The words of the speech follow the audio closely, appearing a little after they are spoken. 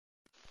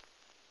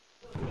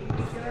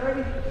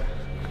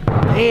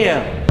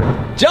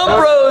Damn. Jump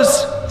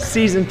Bros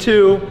Season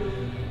 2,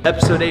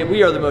 Episode 8.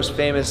 We are the most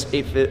famous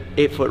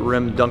 8-foot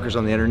rim dunkers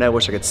on the internet.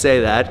 Wish I could say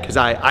that, because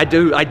I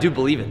do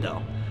believe it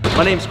though.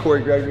 My name's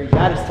Cory Gregory.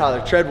 That is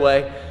Tyler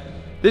Treadway.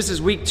 This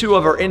is week 2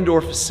 of our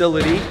indoor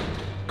facility.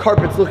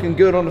 Carpet's looking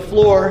good on the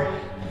floor.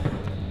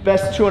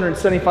 Best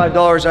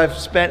 $275 I've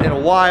spent in a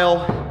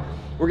while.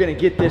 We're gonna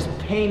get this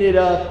painted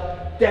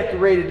up,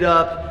 decorated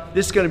up.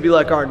 This is gonna be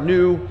like our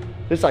new,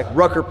 it's like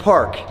Rucker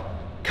Park,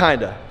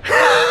 kinda.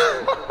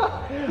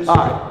 All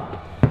right.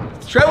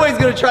 Treadway's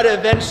gonna try to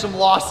avenge some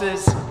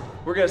losses.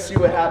 We're gonna see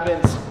what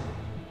happens.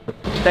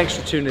 Thanks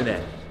for tuning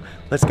in.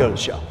 Let's go to the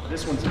show.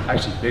 This one's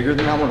actually bigger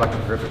than that one, like a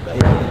grip of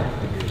that.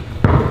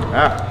 All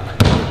right.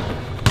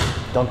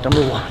 Dunk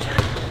number 1.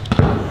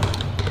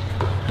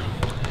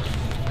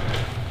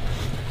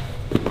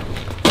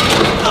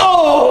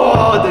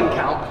 Oh, it didn't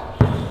count.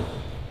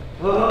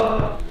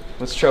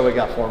 What's Treadway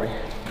got for me?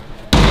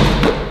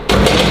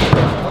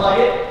 I like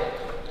it.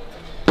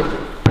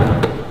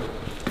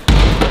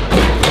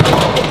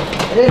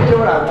 I didn't do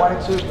what I wanted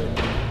to.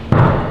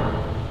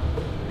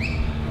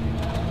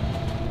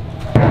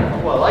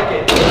 Oh, I like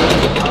it.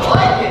 I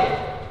like it.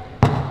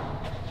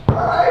 All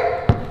right.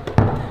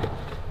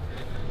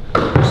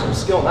 There's some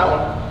skill in that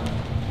one.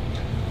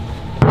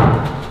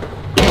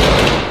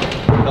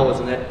 That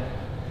wasn't it.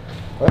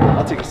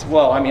 I'll take a,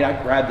 well, I mean, I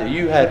grabbed it.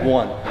 You had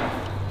one.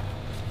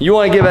 You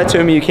want to give that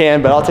to me, you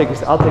can, but I'll take a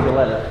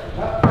letter.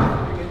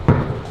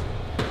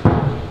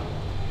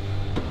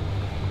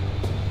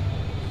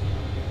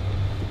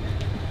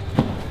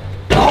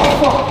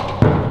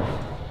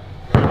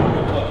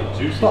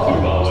 Juicy too, by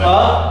the way.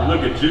 You're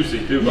looking juicy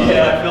too, by the way.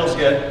 Yeah, it feels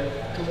good.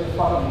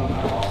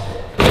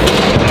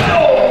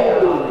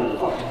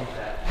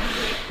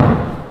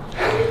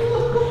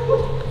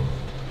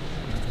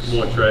 Come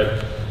on, Tread.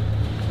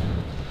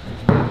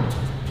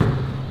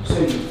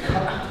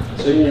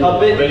 So you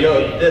cup it and go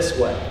this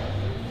way.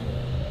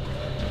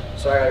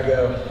 So I gotta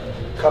go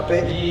cup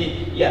it?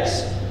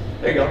 Yes.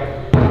 There you go.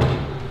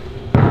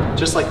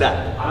 Just like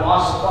that. I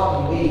lost the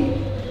fucking lead.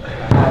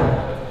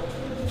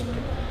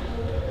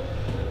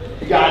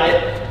 You got it.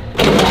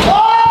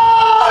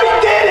 Oh, you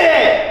did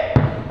it!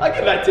 I'll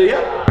give that to you.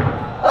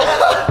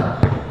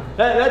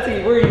 That's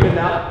even, we're even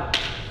now.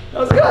 That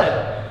was good.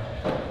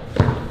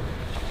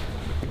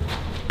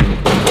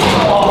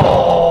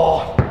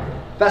 Oh,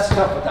 That's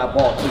tough with that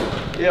ball too.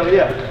 yeah,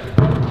 yeah.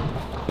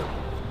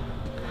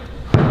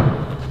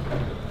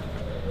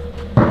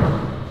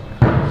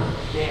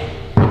 Damn.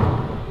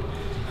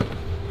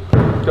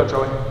 Go,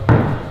 Troy.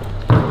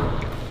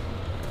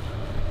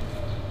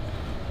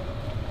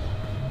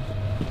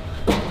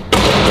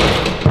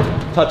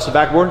 Touch the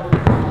backboard.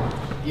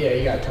 Yeah,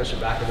 you gotta touch the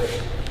back of it.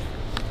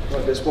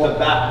 What, this ball? The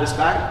back. This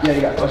back? Yeah, you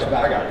gotta touch the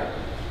back. I got it.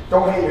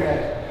 Don't hit your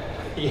head.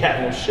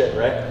 Yeah, no shit,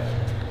 right?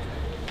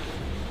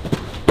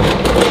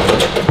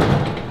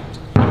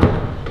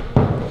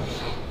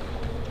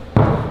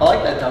 I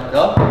like that dunk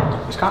though.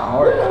 It's kind of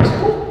hard. That's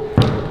cool.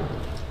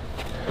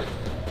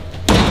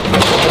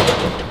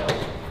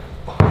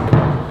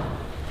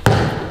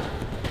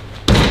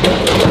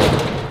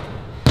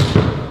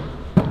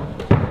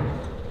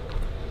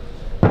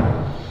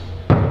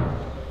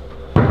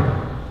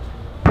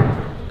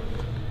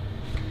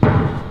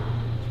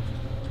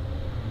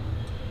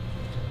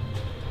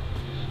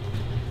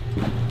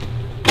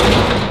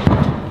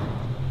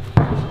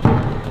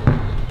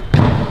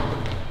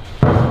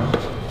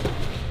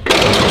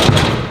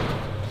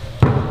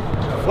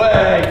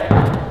 Way.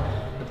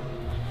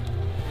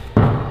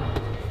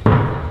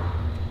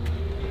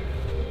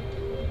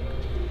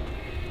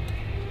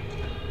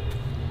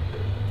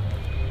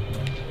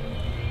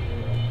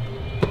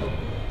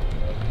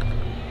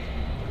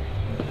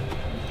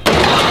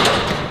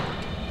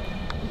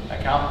 That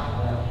count?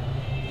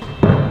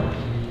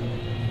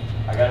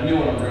 I got a new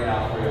one I'm bringing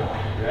out for you.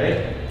 You ready?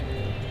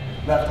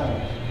 Left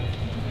hand.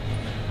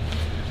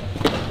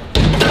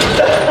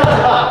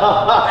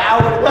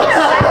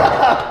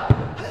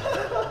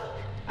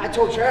 I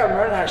told Trey I'm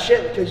running out of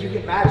shit because you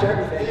can match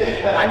everything.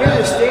 Yeah. I knew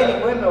the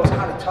standing windmill was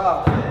kind of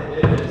tough.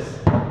 It is.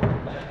 Just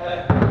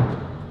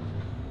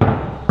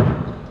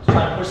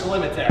trying to push the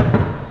limit there.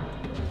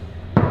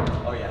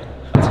 Oh yeah,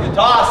 that's a good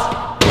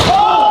toss.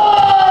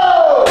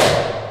 Oh!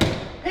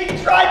 He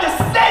tried to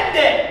send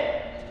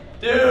it!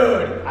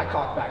 Dude! I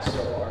cocked back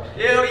so hard.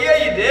 Yeah,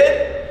 you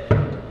did.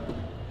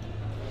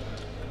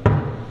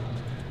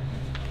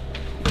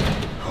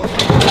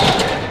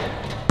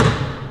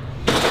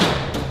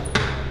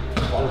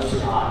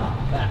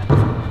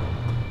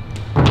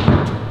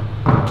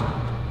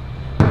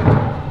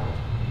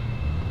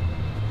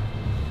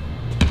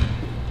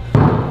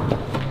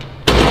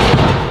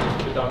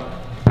 Good dunk.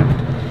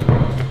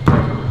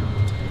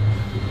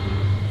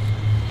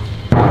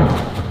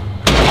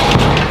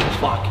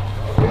 Fuck.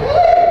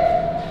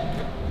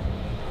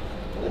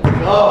 Let's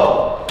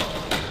go.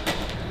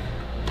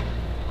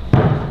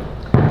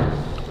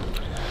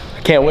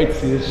 I can't wait to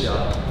see this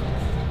shot.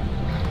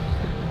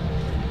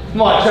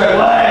 Come on,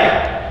 Treadway.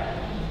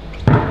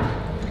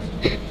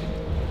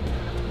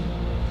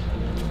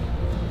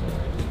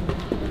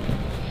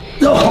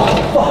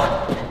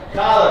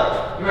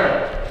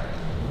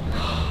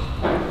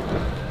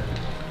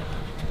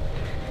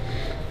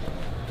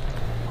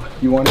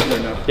 You want it or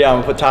no? Yeah, I'm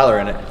gonna put Tyler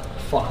in it.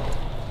 Fuck.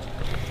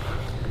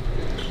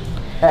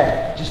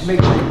 Hey, just make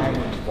sure you hang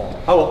with the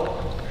ball. I will.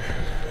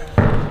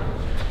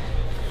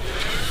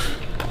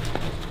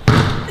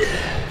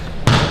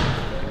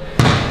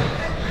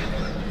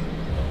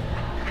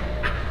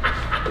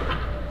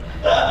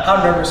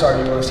 How nervous are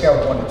you on a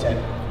scale of 1 to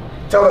 10?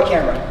 Tell the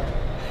camera.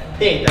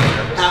 He ain't that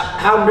nervous.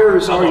 How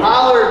nervous are you?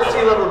 Tyler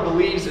Sea Level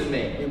believes in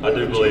me. I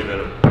do believe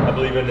in him. I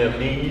believe in them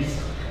knees.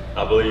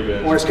 I believe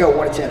in On a scale of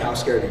 1 to 10, how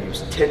scared are you?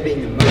 10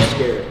 being the most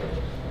scared.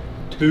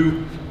 2,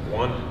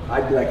 1.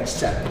 I'd be like a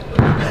 7.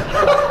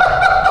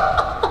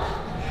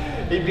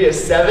 He'd be a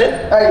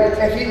 7? Hey,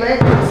 if he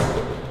lands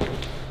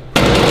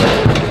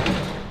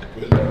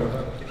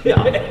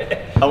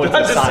Yeah. I would I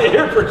just sit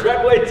here for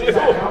treadway too.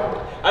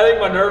 I think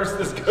my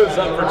nervousness goes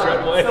up for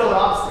treadway. It's still an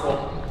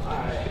obstacle.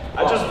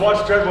 I just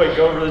watched treadway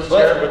go over this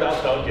chair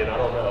without dunking. I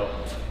don't know.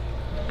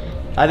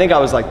 I think I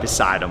was like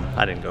beside him.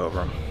 I didn't go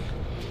over him.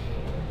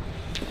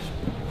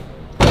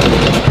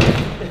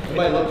 It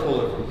might look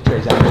cooler from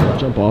Trey's out.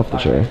 Jump off the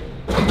chair.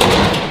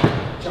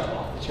 jump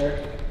off the chair.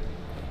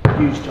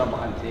 Huge jump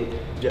behind the tape.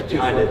 Yeah,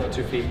 behind it.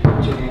 2 feet. 2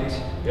 hands.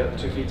 Yep,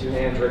 2 feet, 2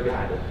 hands, right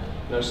behind it.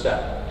 No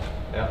step.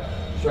 Yep.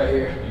 It's right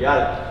here. You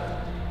got it.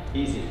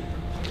 Easy.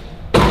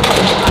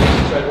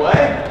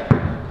 Treadway.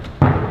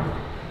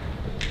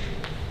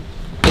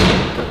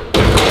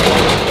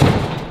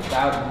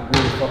 That would be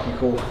really fucking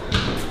cool.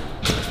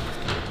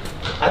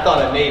 I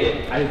thought I made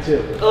it. I did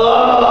too.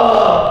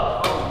 Oh!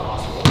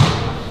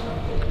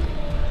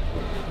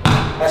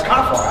 That's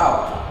kind of far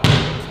out.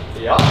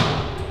 Yeah.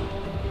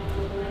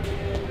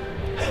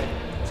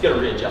 Let's get a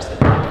readjust it.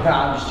 No,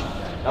 I'm just shooting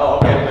that. Oh,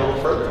 okay, go a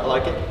little further. I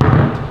like it.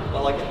 I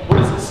like it. What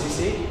is it,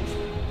 CC?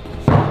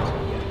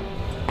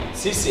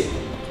 CC.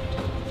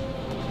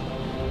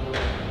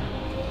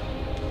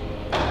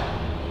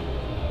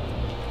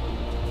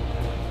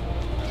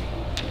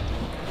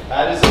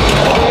 That is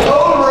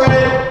over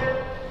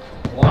it.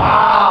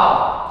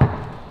 Wow.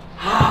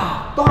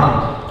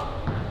 Bum.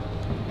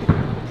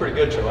 Pretty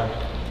good, Troy.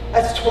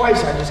 That's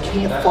twice. I just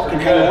can't That's fucking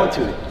pretty hang good. on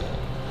to it.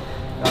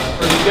 That's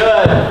pretty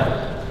good.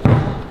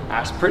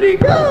 That's pretty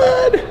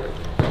good.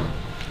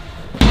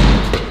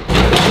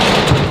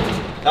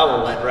 That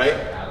one went, right?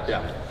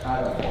 Yeah.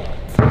 I don't know.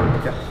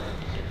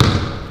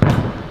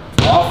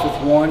 Off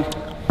with 1.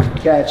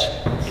 Catch.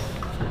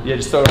 Yeah,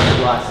 just throw it on the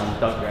glass and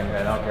dunk right there.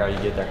 I don't care how you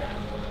get there.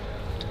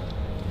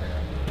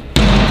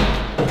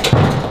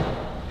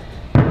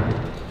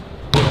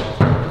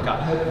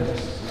 Got it.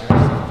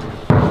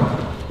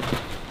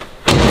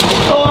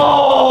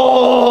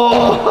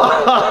 Oh!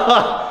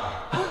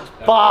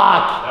 Fuck!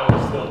 That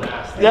was still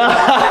nasty.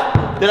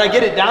 Yeah. Did I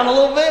get it down a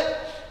little bit?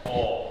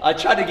 Oh. I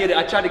tried to get it.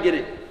 Can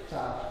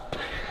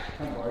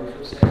I borrow you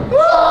for a second?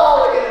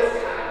 Oh, look at this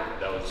guy.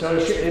 That was So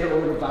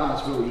it'll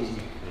bounce real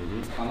easy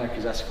on there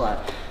because that's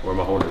flat. where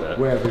my holder at?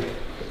 Wherever.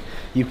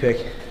 You pick.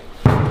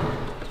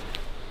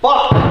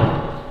 Fuck!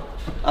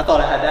 I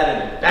thought I had that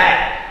in it.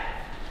 Bang!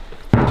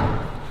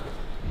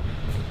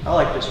 I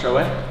like this,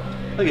 Troy.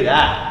 Look at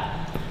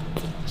that.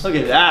 Look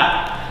at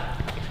that.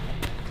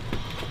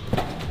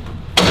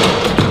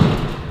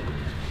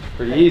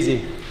 Pretty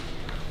easy.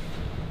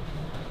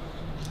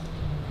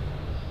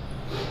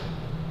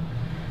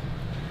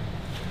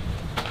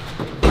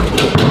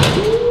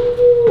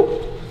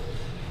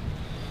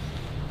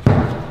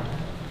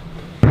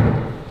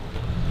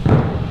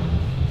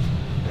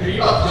 There you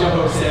go,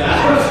 Jumbo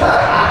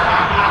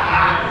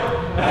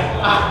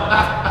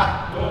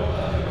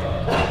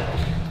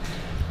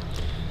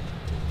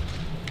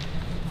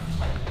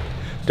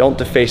Don't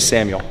deface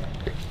Samuel.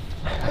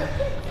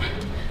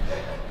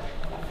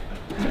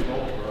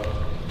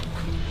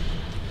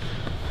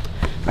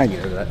 I can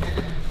get over that.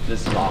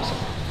 This is awesome.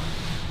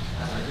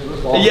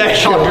 Yeah,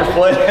 off your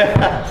foot.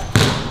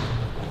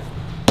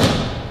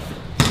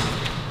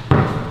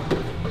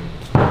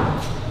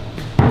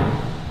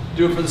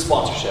 Do it for the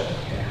sponsorship.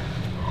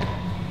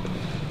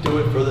 Do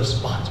it for the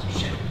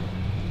sponsorship.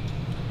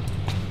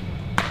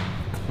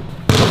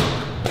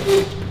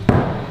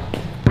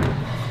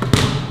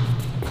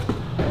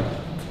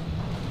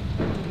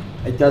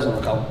 It doesn't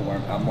look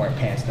like I'm wearing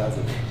pants, does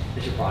it?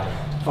 It's your body.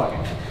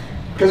 Fucking.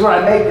 Because when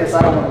I make this,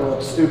 I don't want to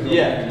look stupid.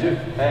 Yeah, do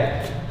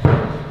hey.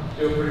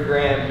 Do it for the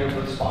gram, do it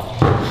for the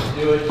sponsorship.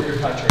 Do it for your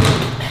country.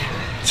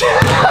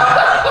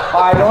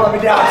 Alright, don't let me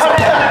down.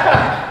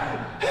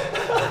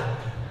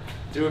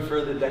 Do it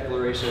for the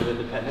Declaration of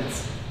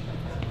Independence.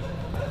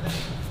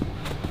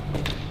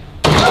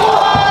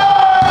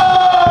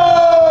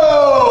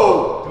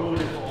 Oh!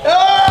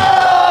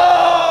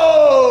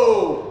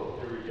 Oh!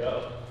 Here we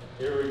go.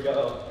 Here we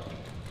go.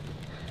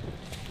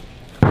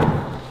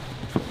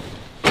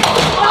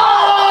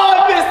 Oh, I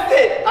missed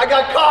it! I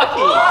got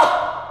cocky.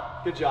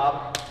 Good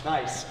job.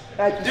 Nice.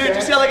 Thank you, Dude, did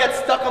you sir. see how I got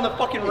stuck on the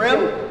fucking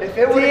rim? If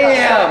it would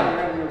Damn.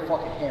 have you were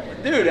fucking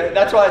hammered. Dude,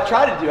 that's what I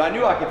tried to do. I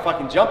knew I could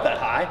fucking jump that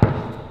high.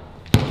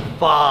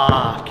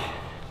 Fuck.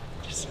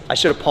 I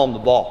should have palmed the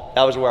ball.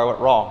 That was where I went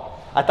wrong.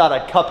 I thought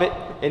I'd cup it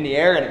in the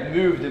air and it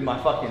moved in my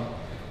fucking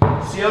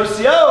CO. I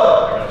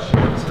got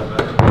shit. Step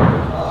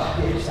back.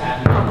 It just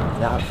happened.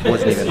 That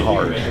wasn't even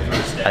hard.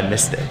 I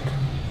missed it.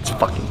 It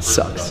fucking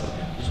sucks.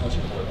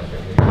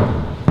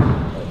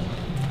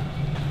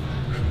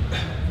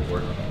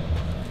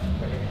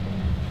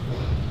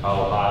 How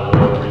high,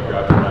 low, where you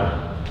grab it at?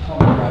 I'm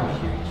gonna grab it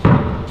here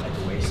at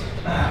the waist.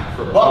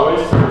 For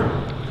boys?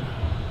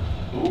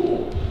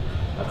 Ooh,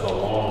 that's a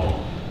long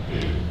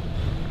dude.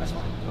 That's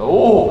fine.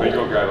 Oh! Are you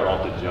gonna grab it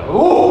off the jump?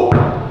 Ooh!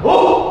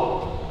 Ooh!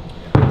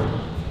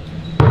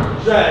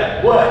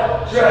 Shred,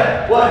 what?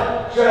 Shred,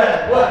 what?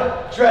 Shred,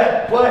 what?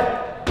 Shred, what?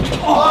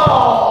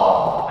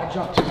 Oh! I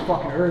jumped too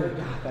fucking early.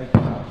 God, thank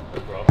you. No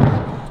problem.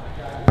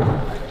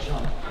 I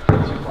jumped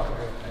too fucking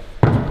early.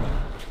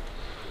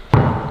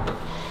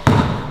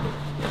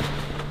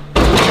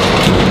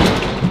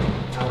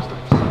 That was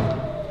nice.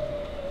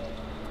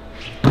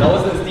 That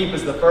wasn't as deep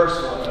as the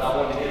first one, but I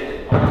wanted to hit it.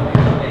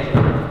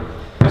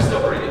 It's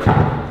still pretty good.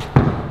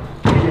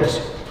 Yes.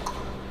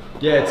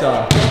 Yeah, it's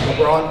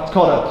LeBron. It's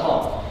called a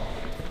pump.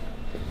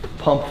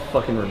 Pump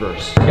fucking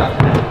reverse. You got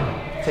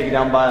that. Take it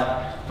down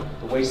by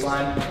the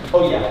waistline.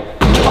 Oh yeah.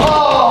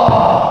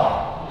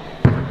 Oh!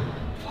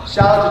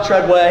 Shout out to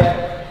Treadway.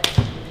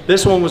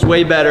 This one was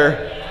way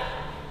better.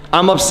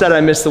 I'm upset I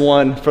missed the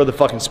one for the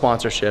fucking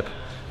sponsorship.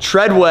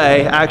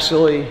 Treadway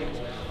actually,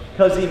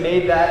 because he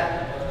made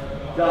that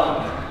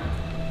dunk,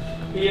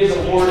 he is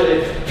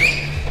awarded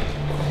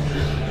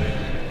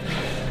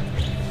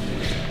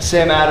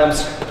Sam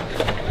Adams.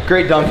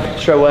 Great dunk,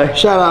 Treadway.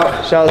 Shout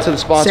out. Shout out to the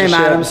sponsorship. Sam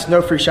Adams.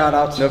 No free shout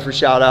outs. No free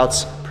shout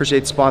outs.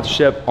 Appreciate the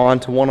sponsorship. On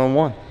to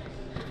one-on-one.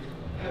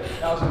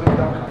 That was a good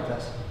dunk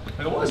contest.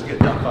 It was a good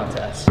dunk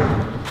contest.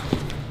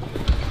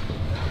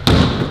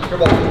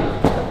 Come on.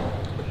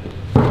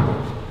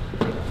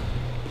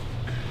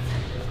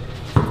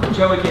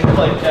 Joey can't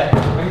play today. I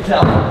can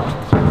tell.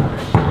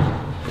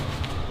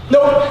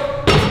 Nope.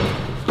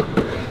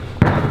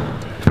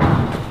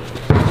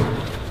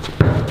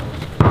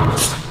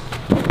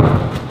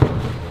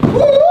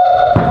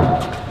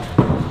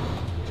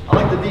 I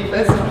like the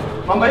defense.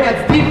 My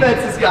man's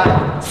defense has got it.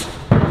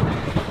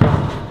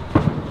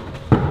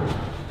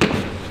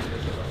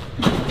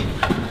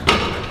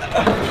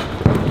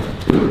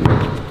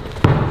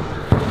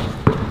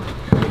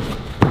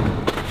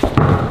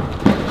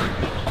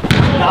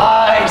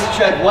 Nice,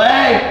 Treadway.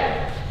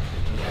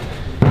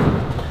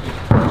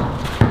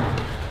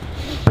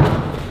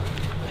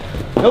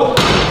 Nope.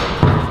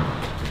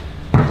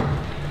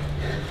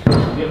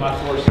 Get my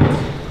forces.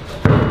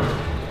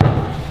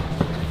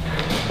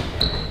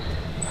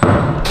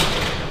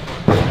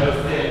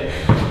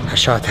 I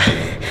shot that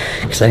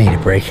because I need a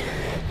break.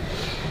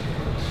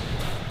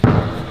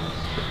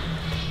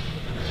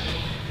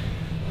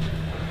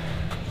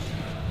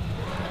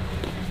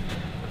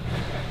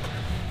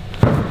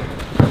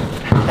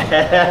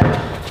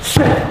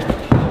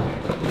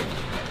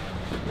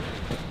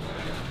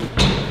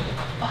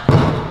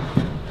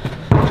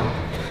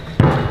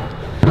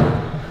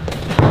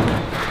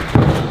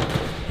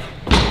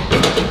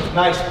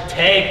 Nice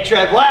take,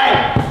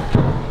 Treadway.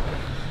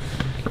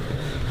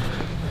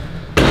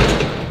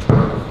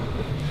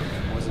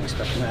 Wasn't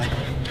expecting that.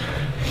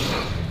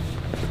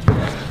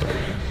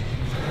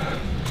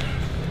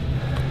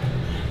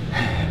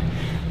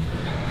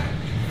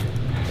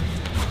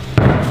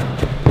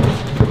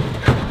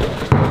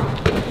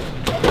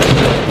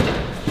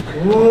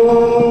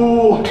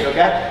 Ooh. You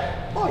okay?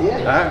 Oh yeah.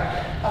 All right.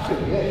 I feel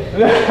good.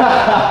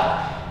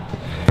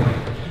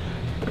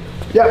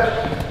 Yep.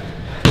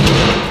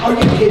 Are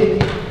you kidding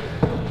me?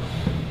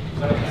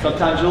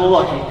 Sometimes you're a little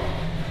lucky.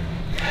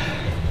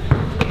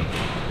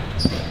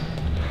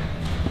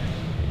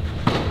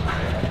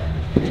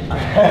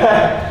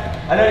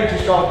 I know you're too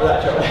strong for that,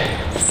 Joey.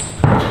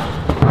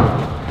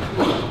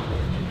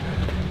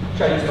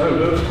 Try to use my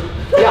move.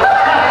 Yeah.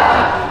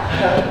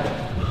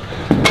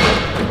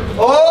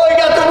 Oh, you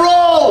got the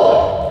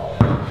roll!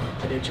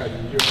 I did try to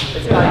use yours.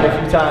 It's got me a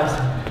few times.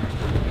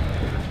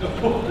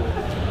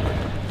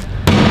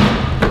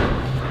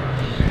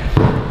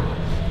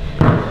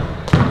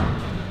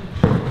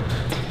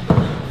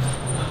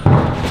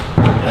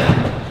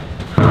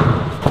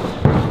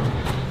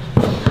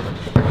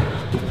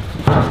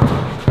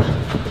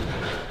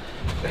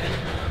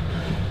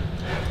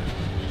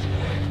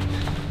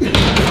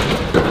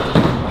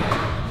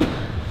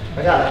 I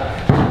got it.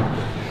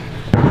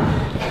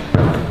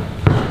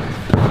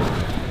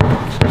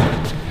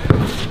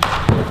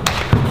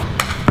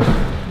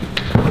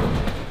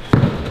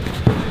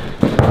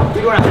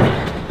 Keep going after me.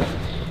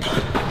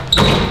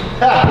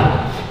 Ha!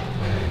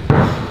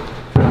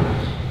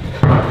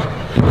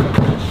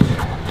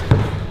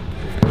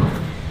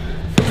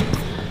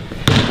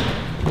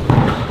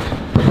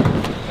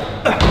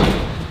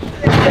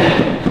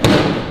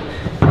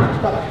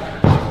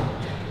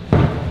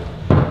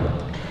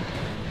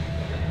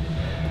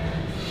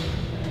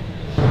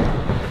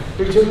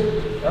 Three, two.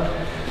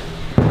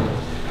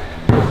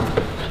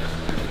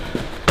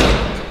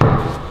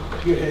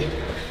 Good hit.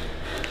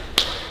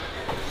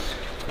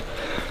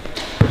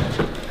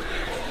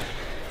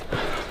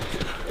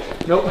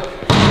 Nope.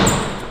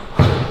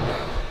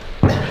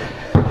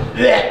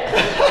 Yeah.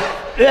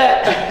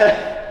 Yeah.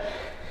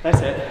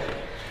 That's it.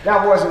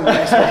 That wasn't the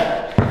best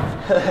way.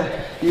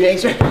 You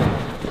answer?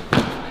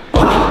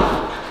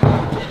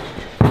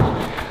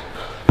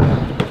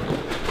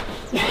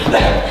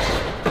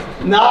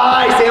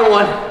 Nice, and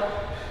 1.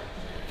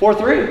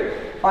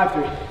 4-3.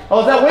 5-3. Oh,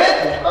 is that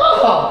win?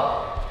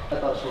 Oh. I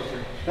thought it was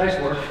 4-3. Nice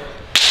work.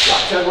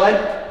 Tread leg.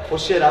 Well,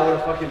 shit, I would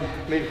have fucking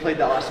maybe played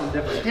that last one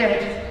different. Damn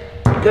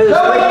it. Doesn't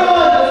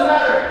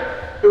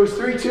matter. It was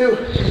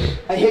 3-2.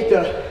 I hit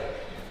the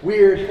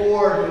weird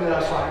 4, and then I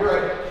was fine. You're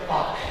right.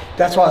 Oh.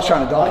 That's why I was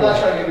trying to dunk I'm not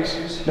trying to give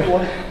excuses.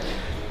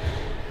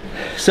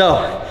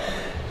 So,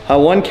 I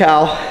won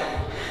Cal,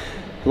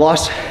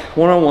 lost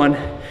 1-on-1,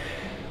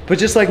 but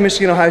just like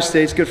Michigan, Ohio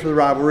State, it's good for the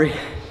rivalry.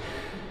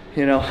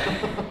 You know,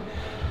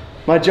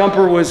 my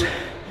jumper was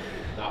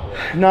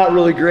not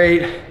really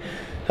great.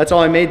 That's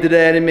all I made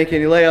today. I didn't make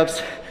any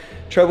layups.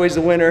 Treadway's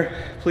the winner.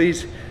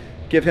 Please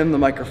give him the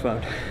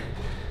microphone.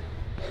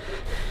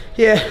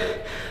 Yeah,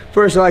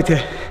 first I'd like to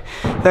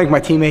thank my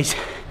teammates,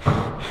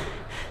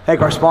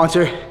 thank our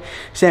sponsor,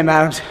 Sam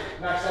Adams,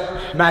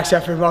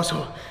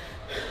 MaxEffortMuscle.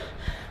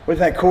 We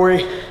thank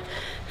Cory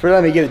for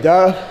letting me get a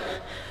dub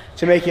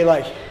to make it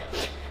like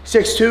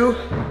 6-2.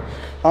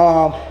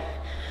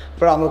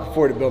 But I'm looking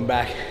forward to building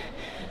back.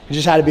 I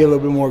just had to be a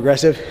little bit more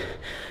aggressive.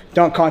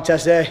 Dunk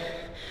contest day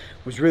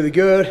was really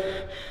good.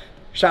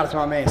 Shout out to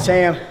my man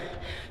Sam,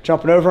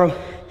 jumping over him.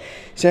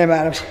 Sam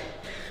Adams,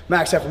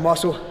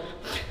 MaxEffortMuscle,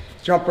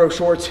 jump rope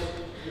shorts.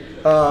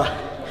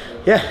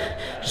 Yeah,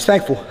 just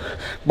thankful,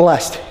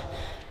 blessed.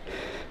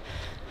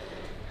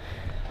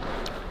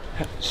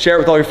 Share it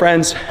with all your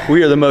friends.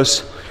 We are the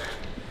most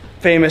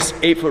famous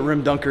 8-foot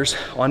rim dunkers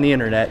on the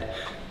internet.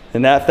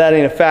 And if that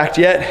ain't a fact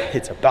yet,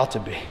 it's about to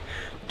be.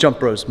 Jump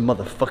Bros,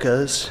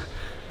 motherfuckers.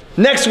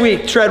 Next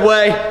week,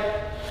 Treadway.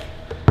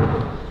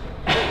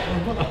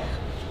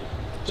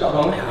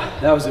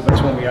 That was the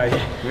best one we got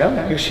here.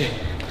 Yeah, Good shit.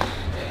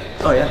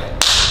 Oh yeah.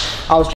 I was